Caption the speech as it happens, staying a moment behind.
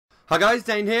Hi guys,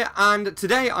 Dane here, and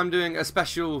today I'm doing a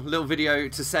special little video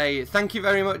to say thank you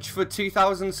very much for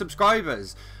 2,000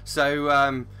 subscribers.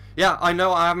 So, yeah, I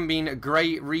know I haven't been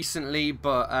great recently,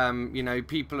 but, you know,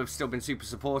 people have still been super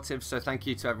supportive, so thank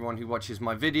you to everyone who watches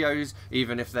my videos,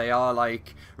 even if they are,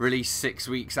 like, released 6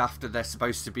 weeks after they're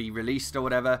supposed to be released or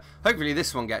whatever. Hopefully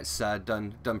this one gets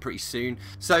done pretty soon.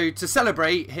 So, to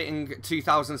celebrate hitting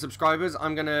 2,000 subscribers,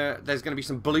 there's gonna be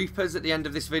some bloopers at the end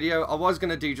of this video. I was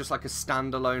gonna do just, like, a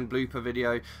standalone blooper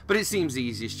video, but it seems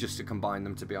easiest just to combine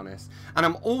them, to be honest. And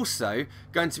I'm also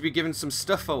going to be giving some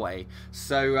stuff away.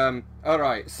 So,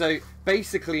 alright, so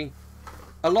basically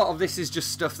a lot of this is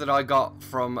just stuff that I got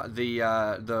from the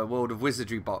World of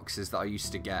Wizardry boxes that I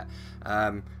used to get.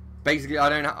 Basically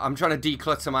I'm trying to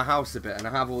declutter my house a bit, and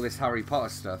I have all this Harry Potter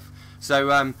stuff.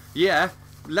 So yeah,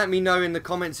 let me know in the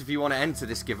comments if you want to enter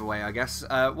this giveaway, I guess.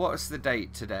 What's the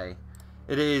date today?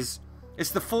 It's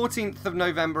the 14th of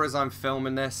November as I'm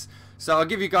filming this. So I'll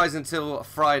give you guys until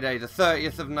Friday the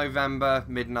 30th of November,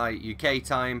 midnight UK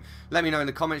time. Let me know in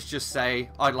the comments, just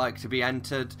say I'd like to be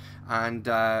entered, and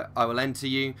I will enter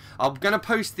you. I'm going to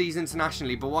post these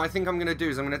internationally, but what I think I'm going to do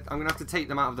is I'm going to have to take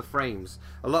them out of the frames.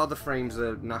 A lot of the frames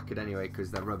are knackered anyway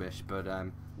because they're rubbish, but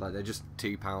like they're just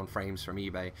 £2 frames from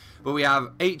eBay. But we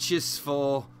have H's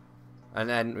for, and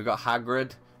then we've got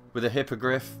Hagrid with a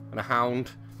hippogriff and a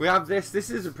hound. We have this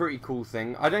is a pretty cool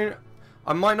thing.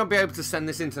 I might not be able to send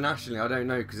this internationally, I don't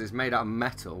know, because it's made out of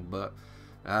metal, but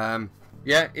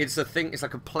yeah, it's a thing. It's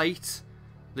like a plate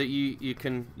that you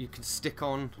can stick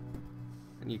on,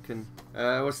 and you can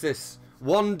what's this?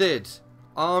 Wanded,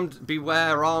 armed,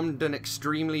 beware, armed and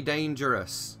extremely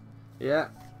dangerous. Yeah,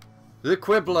 the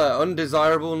Quibbler,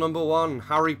 undesirable #1,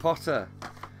 Harry Potter.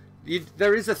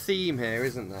 There is a theme here,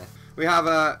 isn't there? We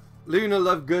have Luna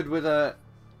Lovegood with a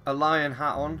lion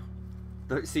hat on.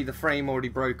 See, the frame already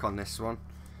broke on this one.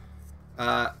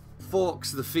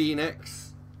 Fawkes the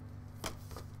Phoenix,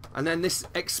 and then this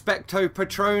Expecto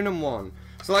Patronum one.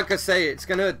 So, like I say, it's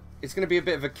gonna be a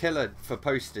bit of a killer for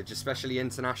postage, especially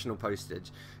international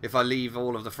postage, if I leave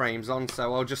all of the frames on.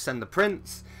 So I'll just send the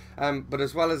prints. But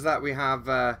as well as that, we have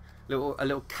a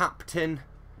little captain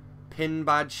pin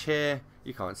badge here.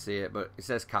 You can't see it, but it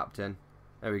says captain.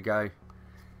 There we go.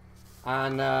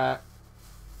 And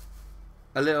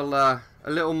a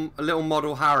little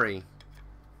model Harry.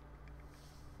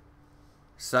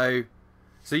 So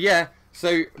yeah.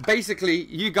 So basically,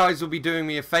 you guys will be doing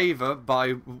me a favour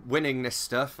by winning this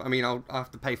stuff. I mean, I'll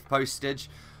have to pay for postage,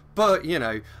 but you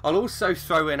know, I'll also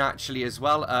throw in actually as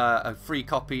well a free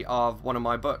copy of one of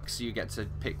my books. You get to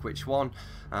pick which one,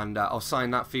 and I'll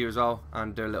sign that for you as well,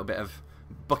 and do a little bit of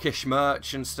bookish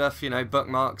merch and stuff. You know,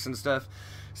 bookmarks and stuff.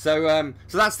 So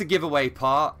so that's the giveaway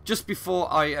part. Just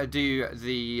before I do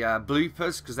the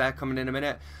bloopers, because they're coming in a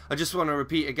minute, I just want to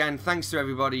repeat again, thanks to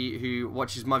everybody who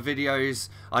watches my videos.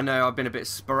 I know I've been a bit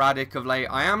sporadic of late.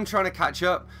 I am trying to catch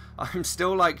up. I'm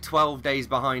still like 12 days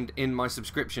behind in my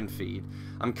subscription feed.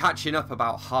 I'm catching up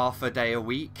about half a day a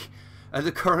week at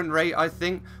the current rate, I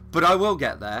think, but I will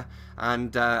get there.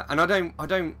 And I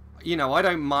don't you know, I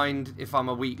don't mind if I'm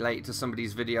a week late to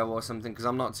somebody's video or something, because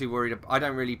I'm not too worried. I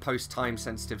don't really post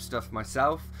time-sensitive stuff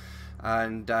myself,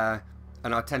 and I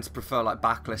tend to prefer like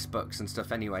backlist books and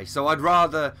stuff anyway. So I'd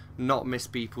rather not miss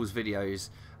people's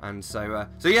videos, and so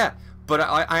yeah. But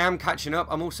I am catching up.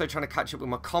 I'm also trying to catch up with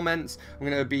my comments. I'm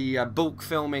going to be bulk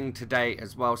filming today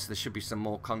as well, so there should be some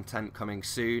more content coming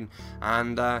soon.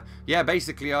 And yeah,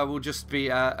 basically I will just be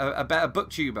a better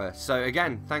booktuber. So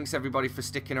again, thanks everybody for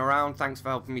sticking around. Thanks for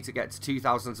helping me to get to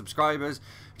 2,000 subscribers,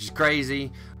 which is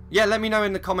crazy. Yeah, let me know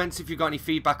in the comments if you've got any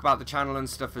feedback about the channel and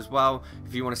stuff as well.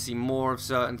 If you want to see more of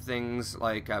certain things,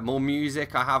 like more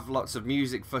music. I have lots of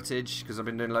music footage because I've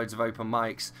been doing loads of open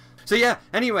mics. So yeah,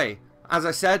 anyway, as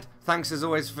I said, thanks as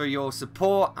always for your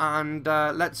support, and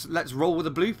let's roll with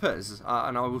the bloopers,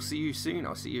 and I will see you soon.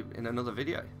 I'll see you in another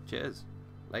video. Cheers.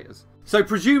 Laters. So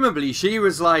presumably she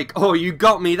was like, oh, you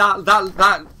got me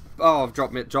that oh, I've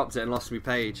dropped it and lost my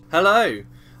page. Hello.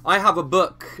 I have a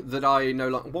book that I no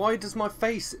longer... Why does my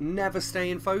face never stay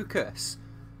in focus?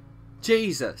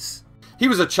 Jesus. He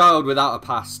was a child without a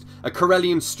past, a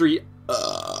Corellian street...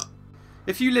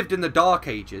 If you lived in the Dark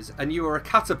Ages and you were a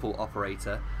catapult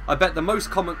operator, I bet the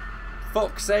most common...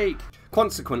 Fuck's sake.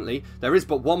 Consequently, there is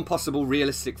but one possible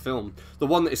realistic film, the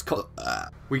one that is called...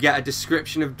 We get a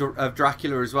description of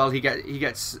Dracula as well. We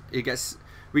get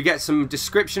some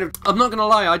description of... I'm not going to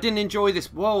lie, I didn't enjoy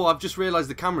this. Whoa, I've just realised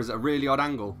the camera's at a really odd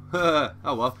angle. Oh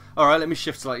well. Alright, let me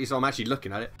shift slightly so I'm actually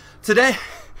looking at it. Today...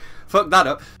 Fuck that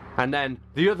up. And then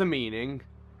the other meaning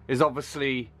is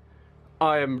obviously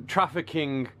I am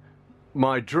trafficking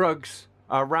my drugs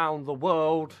around the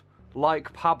world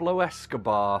like Pablo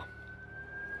Escobar.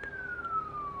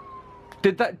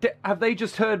 Have they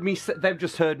just heard me? They've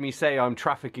just heard me say I'm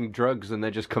trafficking drugs, and they're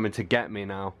just coming to get me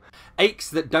now. Aches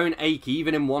that don't ache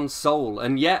even in one's soul,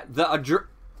 and yet that are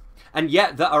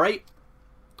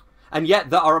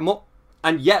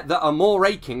more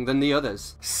aching than the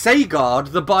others.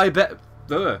 Sagard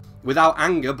the without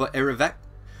anger but irrevocably.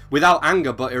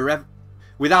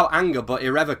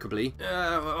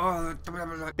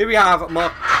 Here we have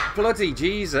more bloody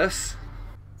Jesus.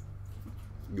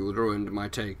 You ruined my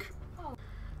take.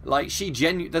 Like, she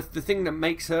the thing that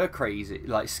makes her crazy,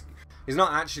 like, is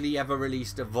not actually ever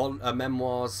released a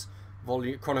memoirs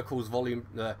chronicles volume.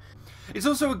 It's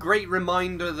also a great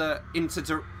reminder that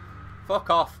fuck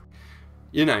off.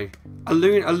 You know, a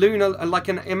Luna, like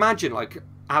imagine like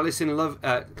Alice in Love.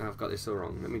 I've got this all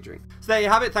wrong. Let me drink. So there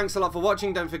you have it. Thanks a lot for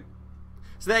watching. Don't forget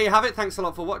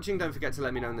to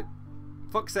let me know in the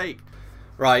fuck's sake.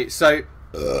 Right. So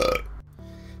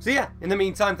yeah, in the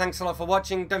meantime, thanks a lot for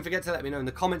watching. Don't forget to let me know in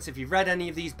the comments if you've read any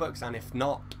of these books, and if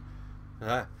not.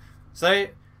 So,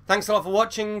 thanks a lot for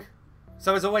watching.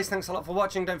 So as always, thanks a lot for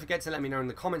watching. Don't forget to let me know in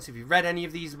the comments if you've read any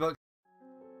of these books.